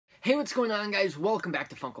Hey, what's going on, guys? Welcome back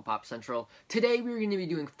to Funko Pop Central. Today we're going to be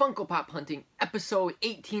doing Funko Pop Hunting, episode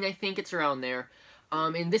 18, I think it's around there.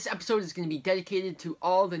 And this episode is going to be dedicated to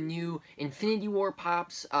all the new Infinity War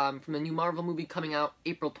Pops from the new Marvel movie coming out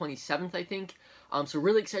April 27th, I think. So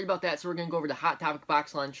really excited about that. So we're going to go over the Hot Topic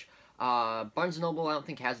box lunch. Barnes & Noble, I don't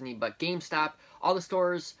think has any, but GameStop, all the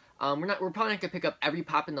stores. We're probably not going to pick up every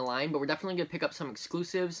pop in the line, but we're definitely going to pick up some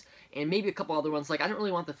exclusives, and maybe a couple other ones. Like, I don't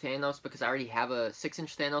really want the Thanos, because I already have a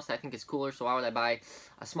 6-inch Thanos that I think is cooler, so why would I buy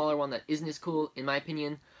a smaller one that isn't as cool, in my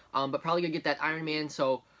opinion? But probably going to get that Iron Man,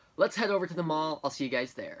 so let's head over to the mall. I'll see you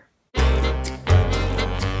guys there.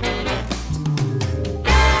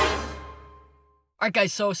 Alright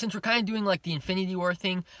guys, so since we're kind of doing like the Infinity War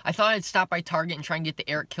thing, I thought I'd stop by Target and try and get the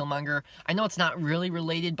Eric Killmonger. I know it's not really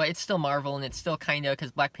related, but it's still Marvel, and it's still kind of,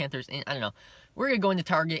 because Black Panther's in, I don't know. We're going to go into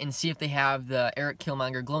Target and see if they have the Eric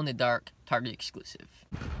Killmonger glow-in-the-dark Target exclusive.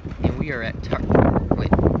 And we are at Target.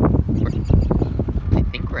 Wait, I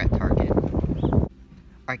think we're at Target.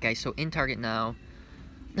 Alright guys, so in Target now.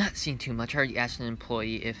 Not seeing too much. I already asked an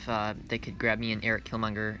employee if they could grab me an Eric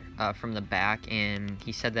Killmonger from the back, and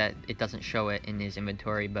he said that it doesn't show it in his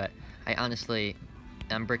inventory, but I honestly,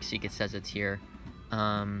 on Brickseek it says it's here,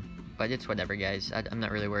 but it's whatever, guys. I'm not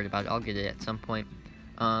really worried about it. I'll get it at some point.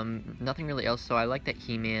 Nothing really else, so I like that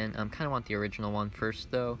He-Man. Kind of want the original one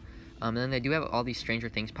first, though. And then they do have all these Stranger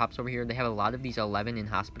Things pops over here. They have a lot of these 11 in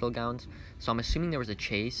hospital gowns, so I'm assuming there was a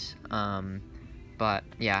chase. But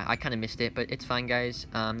yeah, I kind of missed it, but it's fine, guys.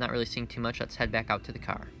 Not really seeing too much. Let's head back out to the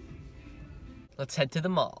car. Let's head to the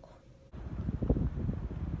mall.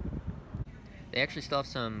 They actually still have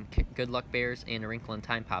some Good Luck Bears and a Wrinkle in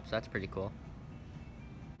Time Pop, so that's pretty cool.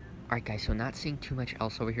 Alright guys, so not seeing too much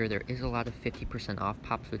else over here. There is a lot of 50% off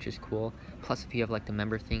pops, which is cool. Plus, if you have like the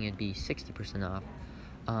member thing, it'd be 60% off.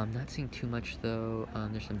 Not seeing too much though.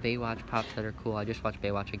 There's some Baywatch pops that are cool. I just watched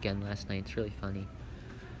Baywatch again last night. It's really funny.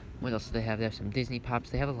 What else do they have? They have some Disney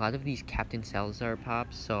pops. They have a lot of these Captain Salazar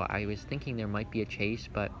pops, so I was thinking there might be a chase,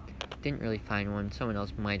 but didn't really find one. Someone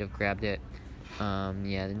else might have grabbed it.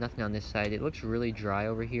 Yeah, there's nothing on this side. It looks really dry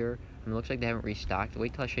over here. It looks like they haven't restocked.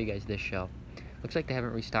 Wait till I show you guys this shelf. Looks like they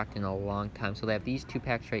haven't restocked in a long time. So they have these 2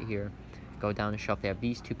 packs right here. Go down the shelf. They have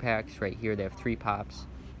these 2 packs right here. They have 3 pops,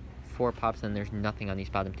 4 pops, and there's nothing on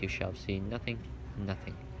these bottom 2 shelves. See, nothing.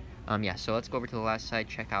 Yeah, so let's go over to the last side,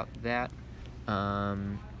 check out that.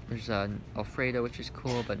 There's an Alfredo, which is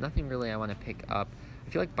cool, but nothing really I want to pick up. I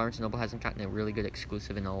feel like Barnes & Noble hasn't gotten a really good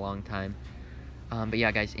exclusive in a long time. But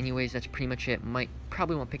yeah, guys, anyways, that's pretty much it.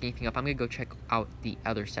 Probably won't pick anything up. I'm going to go check out the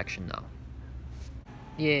other section, though.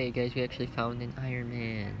 Yay, guys, we actually found an Iron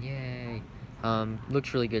Man. Yay.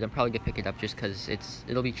 Looks really good. I'm probably going to pick it up just because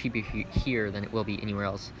it'll be cheaper here than it will be anywhere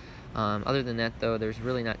else. Other than that, though, there's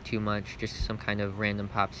really not too much. Just some kind of random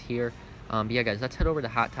pops here. But yeah, guys, let's head over to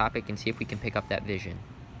Hot Topic and see if we can pick up that Vision.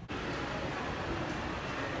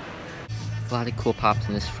 A lot of cool pops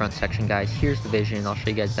in this front section, guys. Here's the Vision. I'll show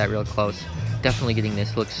you guys that real close. Definitely getting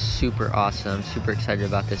this. Looks super awesome. Super excited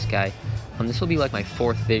about this guy. This will be like my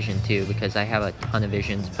 4th Vision too, because I have a ton of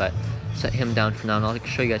Visions, but set him down for now, and I'll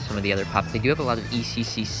show you guys some of the other pops. They do have a lot of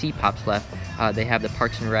ECCC pops left. They have the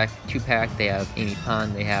Parks and Rec 2-pack. They have Amy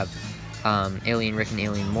Pond. They have Alien Rick and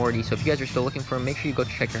Alien Morty. So if you guys are still looking for them, make sure you go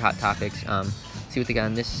check your Hot Topics. See what they got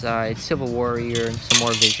on this side. Civil Warrior and some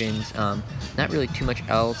more Visions. Not really too much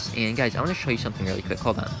else. And guys, I want to show you something really quick.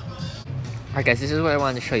 Hold on. Alright guys, this is what I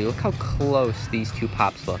wanted to show you. Look how close these 2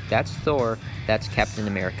 pops look. That's Thor. That's Captain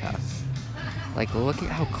America. Like, look at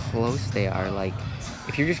how close they are. Like,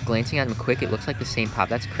 if you're just glancing at them quick, it looks like the same pop.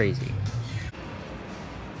 That's crazy.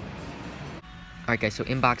 Alright guys, so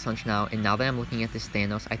in box lunch now, and now that I'm looking at this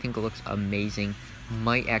Thanos, I think it looks amazing.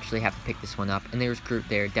 Might actually have to pick this one up. And there's Groot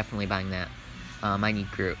there, definitely buying that. I need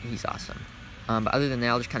Groot, he's awesome. But other than that,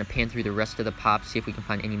 I'll just kind of pan through the rest of the pops, see if we can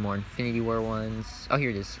find any more Infinity War ones. Oh, here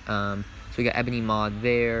it is. So we got Ebony Maw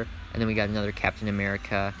there, and then we got another Captain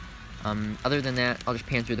America. Other than that, I'll just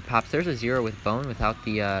pan through the pops. There's a Zero with Bone without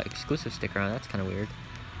the exclusive sticker on it. That's kind of weird.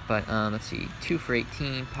 But let's see, 2 for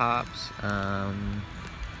 $18 pops.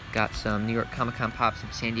 Got some New York Comic Con pops,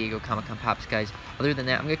 some San Diego Comic Con pops, guys. Other than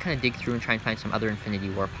that, I'm going to kind of dig through and try and find some other Infinity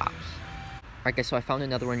War pops. Alright guys, so I found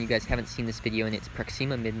another one. You guys haven't seen this video, and it's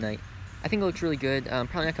Proxima Midnight. I think it looks really good. Probably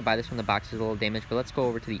not going to buy this one. The box is a little damaged, but let's go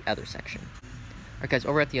over to the other section. Alright guys,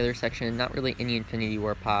 over at the other section, not really any Infinity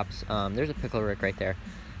War pops. There's a Pickle Rick right there.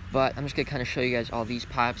 But I'm just going to kind of show you guys all these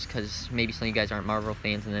pops, because maybe some of you guys aren't Marvel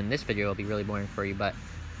fans, and then this video will be really boring for you, but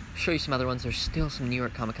show you some other ones. There's still some New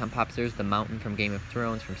York Comic Con pops. There's the Mountain from Game of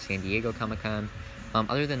Thrones, from San Diego Comic Con.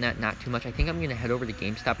 Other than that, not too much. I think I'm going to head over to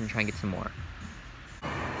GameStop and try and get some more.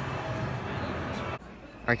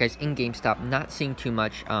 Alright guys, in GameStop, not seeing too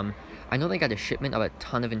much. I know they got a shipment of a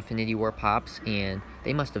ton of Infinity War Pops, and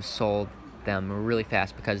they must have sold them really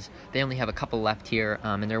fast because they only have a couple left here,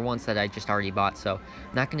 and they're ones that I just already bought, so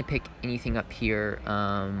I'm not going to pick anything up here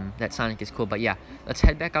that Sonic is cool. But yeah, let's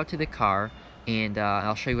head back out to the car, and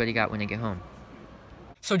I'll show you what I got when I get home.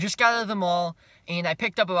 So just got out of the mall, and I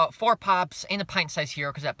picked up about 4 Pops and a pint-sized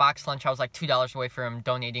hero, because at box lunch I was like $2 away from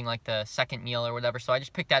donating like the second meal or whatever, so I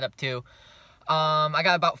just picked that up too. I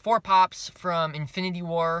got about 4 Pops from Infinity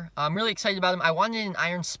War. I'm really excited about them. I wanted an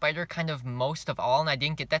Iron Spider kind of most of all, and I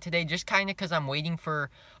didn't get that today, just kind of because I'm waiting for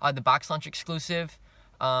the box lunch exclusive,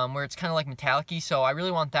 where it's kind of like metallic-y, so I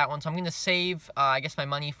really want that one. So I'm going to save, I guess, my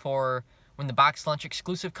money for when the box lunch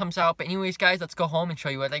exclusive comes out. But anyways, guys, let's go home and show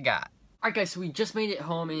you what I got. Alright guys, so we just made it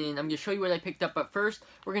home, and I'm going to show you what I picked up, but first,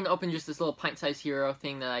 we're going to open just this little pint-sized hero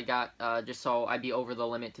thing that I got, just so I'd be over the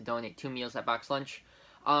limit to donate 2 meals at box lunch.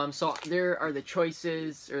 So there are the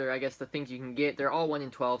choices, or I guess the things you can get. They're all 1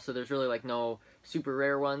 in 12, so there's really like no super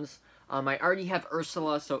rare ones. I already have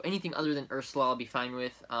Ursula, so anything other than Ursula I'll be fine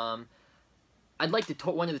with. I'd like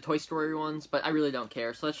one of the Toy Story ones, but I really don't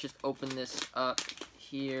care. So let's just open this up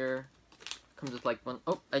here. Comes with like one,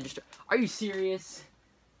 oh, are you serious?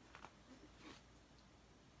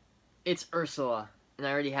 It's Ursula, and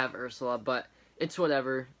I already have Ursula, but it's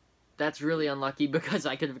whatever. That's really unlucky because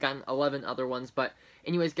I could have gotten 11 other ones, but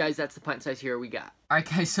anyways, guys, that's the pint size hero we got. Alright,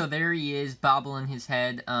 guys, so there he is, bobbling his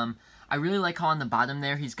head. I really like how on the bottom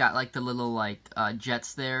there, he's got, like, the little, like,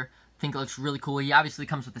 jets there. I think it looks really cool. He obviously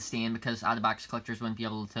comes with a stand because out-of-box collectors wouldn't be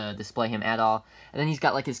able to display him at all. And then he's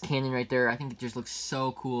got, like, his cannon right there. I think it just looks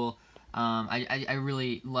so cool. I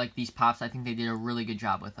really like these Pops. I think they did a really good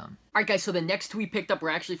job with them. Alright guys, so the next 2 we picked up were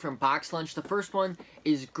actually from box lunch. The first one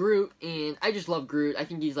is Groot, and I just love Groot. I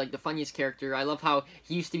think he's like the funniest character. I love how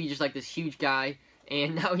he used to be just like this huge guy,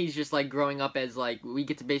 and now he's just like growing up as like, we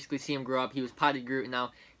get to basically see him grow up. He was potted Groot, and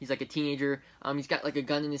now he's like a teenager. He's got like a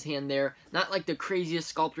gun in his hand there. Not like the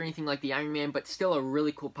craziest sculpt or anything like the Iron Man, but still a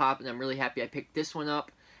really cool Pop, and I'm really happy I picked this one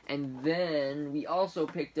up. And then we also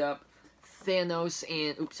picked up Thanos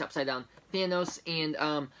and, oops, upside down, Thanos, and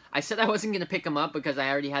I said I wasn't going to pick him up because I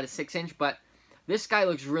already had a 6-inch, but this guy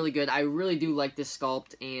looks really good. I really do like this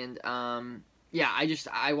sculpt, and yeah,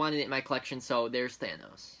 I wanted it in my collection, so there's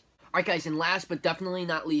Thanos. Alright guys, and last but definitely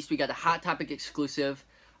not least, we got a Hot Topic exclusive,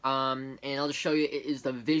 and I'll just show you, it is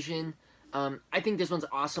the Vision. I think this one's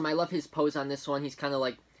awesome. I love his pose on this one. He's kind of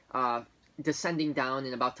like descending down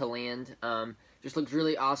and about to land. Just looks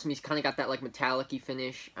really awesome. He's kind of got that like metallic-y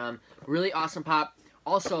finish. Really awesome Pop.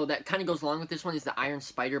 Also, that kind of goes along with this one is the Iron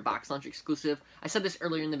Spider box lunch exclusive. I said this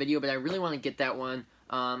earlier in the video, but I really want to get that one.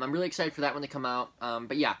 I'm really excited for that one to come out.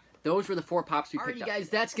 But yeah, those were the 4 Pops we picked up. Alrighty guys,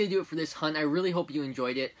 that's going to do it for this hunt. I really hope you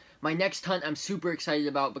enjoyed it. My next hunt I'm super excited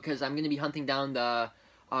about because I'm going to be hunting down the,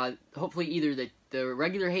 hopefully either the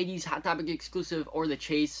regular Hades Hot Topic exclusive or the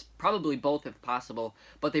Chase. Probably both if possible.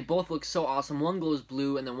 But they both look so awesome. One glows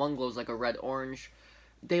blue and then one glows like a red-orange.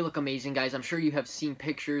 They look amazing, guys. I'm sure you have seen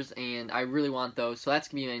pictures, and I really want those. So that's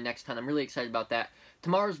going to be my next hunt. I'm really excited about that.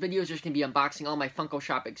 Tomorrow's video is just going to be unboxing all my Funko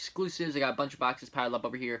Shop exclusives. I got a bunch of boxes piled up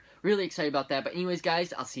over here. Really excited about that. But anyways,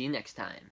 guys, I'll see you next time.